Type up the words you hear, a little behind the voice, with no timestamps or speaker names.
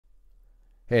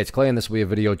Hey, it's Clay, and this will be a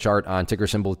video chart on ticker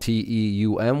symbol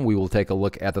TEUM. We will take a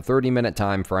look at the 30-minute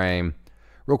time frame.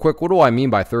 Real quick, what do I mean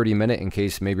by 30-minute in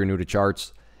case maybe you're new to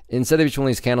charts? Instead of each one of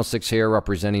these candlesticks here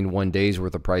representing 1 day's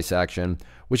worth of price action,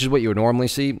 which is what you would normally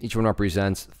see, each one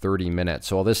represents 30 minutes.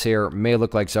 So all this here may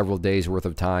look like several days worth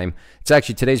of time. It's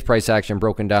actually today's price action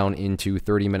broken down into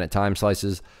 30-minute time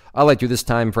slices. I like to do this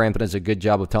time frame that does a good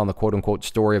job of telling the quote-unquote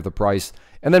story of the price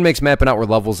and then makes mapping out where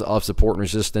levels of support and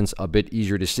resistance a bit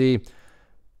easier to see.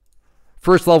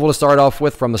 First level to start off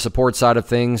with from the support side of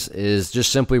things is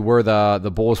just simply where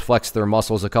the bulls flex their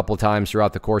muscles a couple times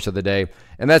throughout the course of the day.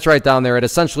 And that's right down there at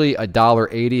essentially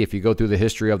 $1.80. If you go through the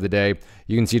history of the day,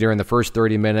 you can see during the first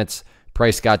 30 minutes,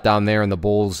 price got down there and the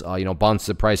bulls, bounced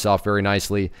the price off very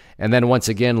nicely. And then once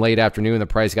again, late afternoon, the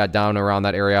price got down around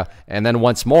that area. And then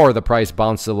once more, the price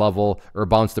bounced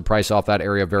the price off that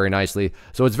area very nicely.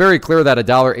 So it's very clear that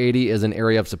 $1.80 is an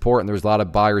area of support, and there's a lot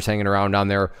of buyers hanging around down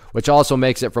there, which also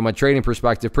makes it from a trading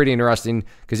perspective pretty interesting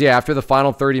because, yeah, after the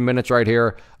final 30 minutes right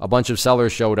here, a bunch of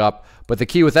sellers showed up. But the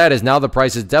key with that is now the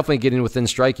price is definitely getting within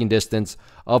striking distance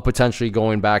of potentially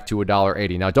going back to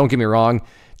 $1.80. Now, don't get me wrong.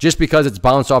 Just because it's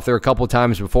bounced off there a couple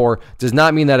times before does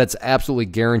not mean that it's absolutely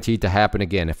guaranteed to happen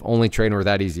again, if only trading were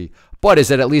that easy. But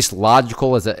is it at least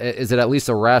logical? Is it at least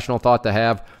a rational thought to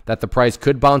have that the price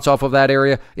could bounce off of that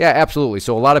area? Yeah, absolutely.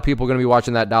 So a lot of people are going to be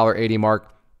watching that $1.80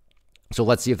 mark. So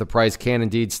let's see if the price can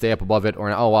indeed stay up above it or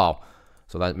not. Oh, wow.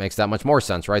 So that makes that much more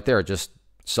sense right there. Just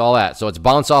saw that. So it's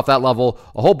bounced off that level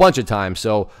a whole bunch of times.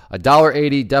 So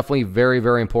 $1.80, definitely very,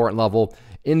 very important level.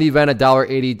 In the event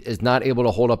 $1.80 is not able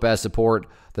to hold up as support,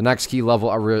 the next key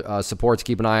level of support to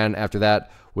keep an eye on after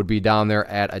that would be down there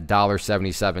at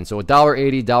 $1.77. So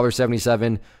 $1.80,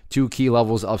 $1.77, two key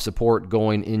levels of support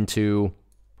going into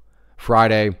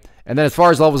Friday. And then as far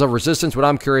as levels of resistance, what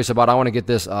I'm curious about, I want to get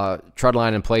this trend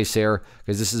line in place here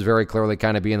because this is very clearly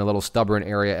kind of being a little stubborn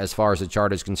area as far as the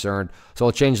chart is concerned. So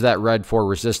I'll change that red for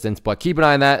resistance, but keep an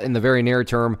eye on that in the very near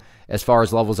term as far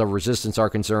as levels of resistance are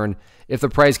concerned. If the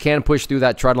price can push through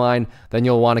that trend line, then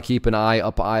you'll want to keep an eye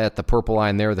at the purple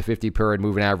line there, the 50-period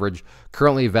moving average,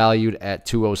 currently valued at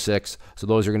 206. So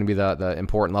those are going to be the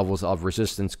important levels of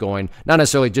resistance going, not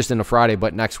necessarily just into Friday,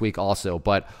 but next week also.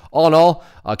 But all in all,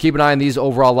 keep an eye on these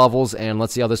overall levels, and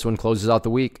let's see how this one closes out the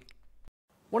week.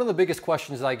 One of the biggest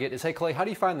questions that I get is, hey Clay, how do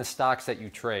you find the stocks that you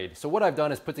trade? So what I've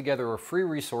done is put together a free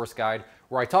resource guide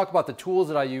where I talk about the tools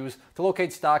that I use to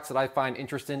locate stocks that I find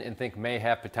interesting and think may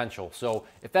have potential. So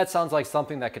if that sounds like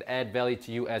something that could add value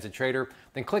to you as a trader,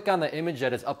 then click on the image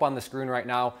that is up on the screen right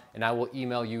now and I will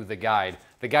email you the guide.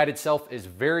 The guide itself is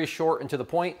very short and to the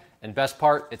point, and best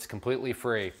part, it's completely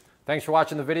free. Thanks for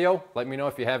watching the video. Let me know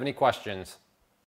if you have any questions.